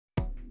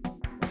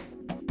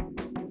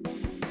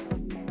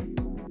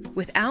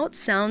Without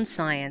sound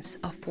science,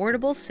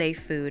 affordable, safe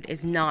food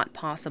is not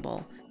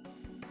possible.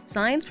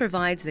 Science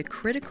provides the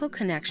critical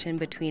connection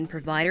between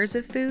providers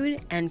of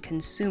food and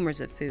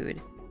consumers of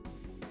food.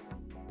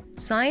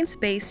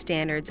 Science-based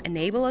standards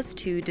enable us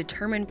to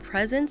determine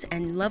presence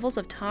and levels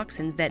of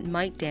toxins that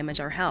might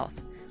damage our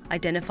health,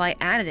 identify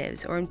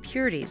additives or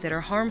impurities that are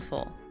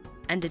harmful,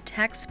 and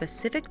detect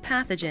specific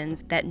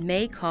pathogens that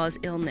may cause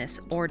illness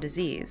or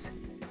disease.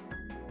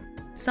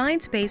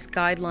 Science-based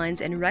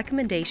guidelines and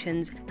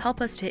recommendations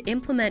help us to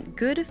implement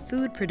good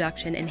food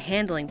production and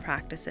handling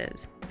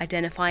practices,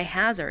 identify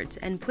hazards,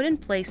 and put in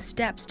place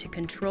steps to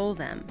control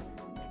them,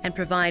 and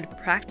provide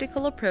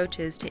practical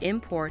approaches to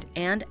import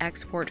and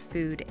export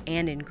food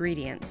and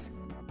ingredients.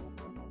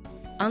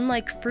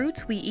 Unlike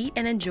fruits we eat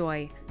and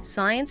enjoy,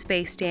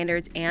 science-based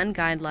standards and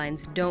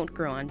guidelines don't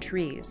grow on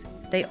trees.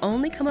 They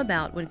only come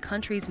about when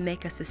countries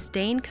make a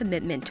sustained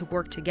commitment to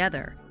work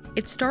together.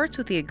 It starts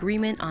with the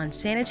agreement on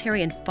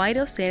sanitary and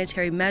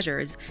phytosanitary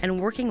measures and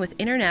working with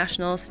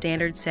international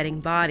standard-setting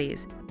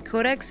bodies,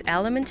 Codex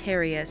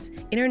Alimentarius,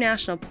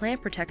 International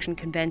Plant Protection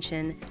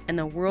Convention, and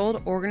the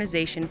World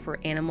Organization for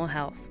Animal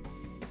Health.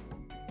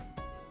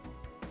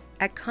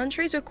 At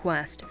countries'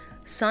 request,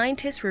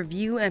 scientists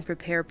review and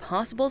prepare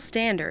possible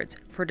standards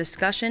for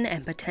discussion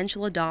and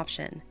potential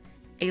adoption.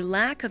 A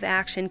lack of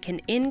action can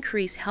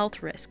increase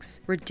health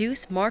risks,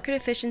 reduce market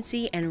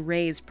efficiency, and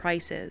raise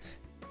prices.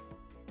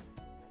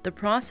 The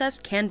process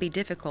can be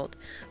difficult,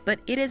 but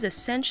it is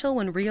essential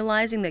when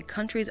realizing that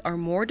countries are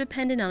more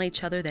dependent on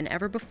each other than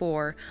ever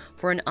before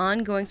for an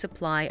ongoing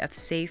supply of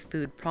safe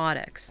food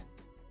products.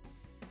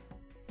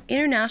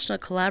 International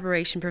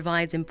collaboration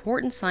provides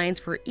important science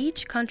for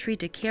each country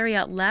to carry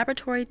out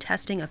laboratory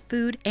testing of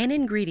food and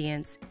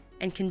ingredients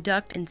and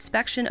conduct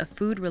inspection of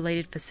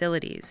food-related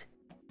facilities.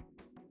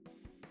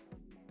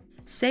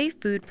 Safe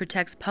food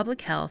protects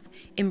public health,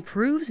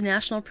 improves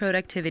national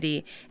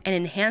productivity, and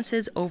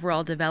enhances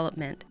overall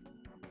development.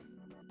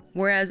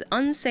 Whereas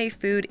unsafe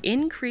food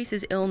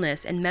increases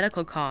illness and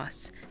medical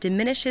costs,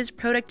 diminishes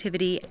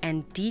productivity,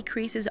 and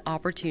decreases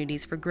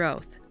opportunities for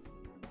growth.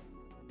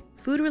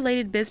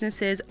 Food-related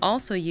businesses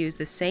also use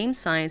the same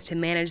science to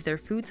manage their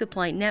food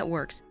supply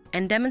networks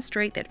and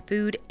demonstrate that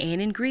food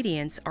and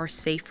ingredients are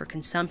safe for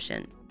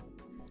consumption.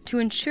 To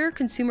ensure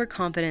consumer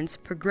confidence,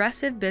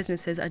 progressive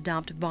businesses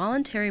adopt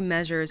voluntary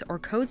measures or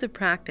codes of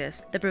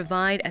practice that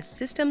provide a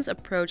systems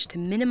approach to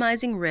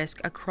minimizing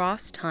risk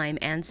across time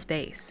and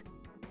space.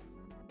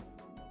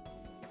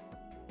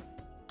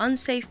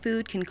 Unsafe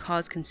food can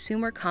cause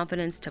consumer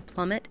confidence to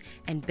plummet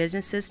and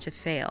businesses to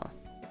fail.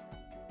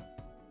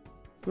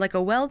 Like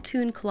a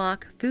well-tuned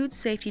clock, food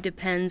safety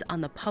depends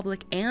on the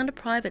public and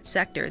private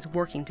sectors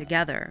working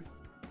together.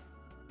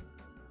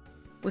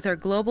 With our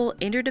global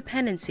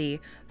interdependency,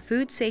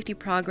 food safety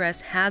progress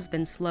has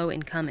been slow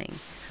in coming.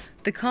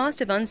 The cost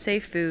of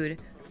unsafe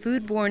food,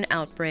 foodborne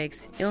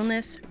outbreaks,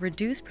 illness,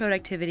 reduced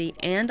productivity,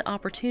 and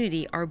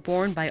opportunity are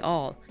borne by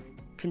all: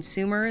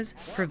 consumers,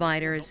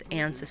 providers,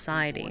 and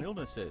society.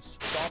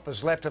 Stop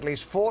has left at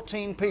least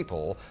 14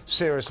 people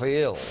seriously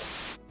ill.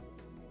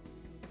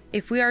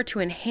 If we are to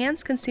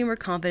enhance consumer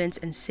confidence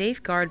and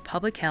safeguard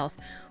public health,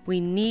 we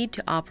need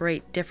to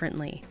operate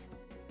differently.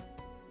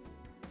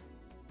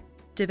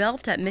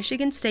 Developed at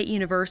Michigan State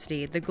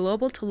University, the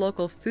Global to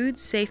Local Food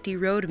Safety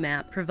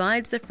Roadmap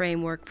provides the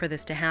framework for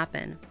this to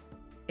happen.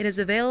 It is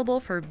available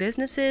for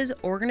businesses,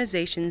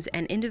 organizations,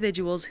 and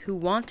individuals who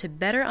want to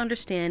better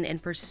understand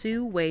and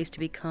pursue ways to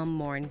become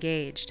more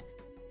engaged.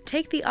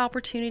 Take the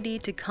opportunity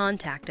to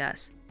contact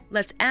us.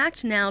 Let's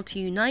act now to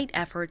unite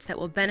efforts that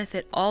will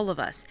benefit all of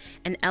us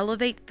and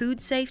elevate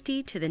food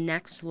safety to the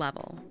next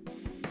level.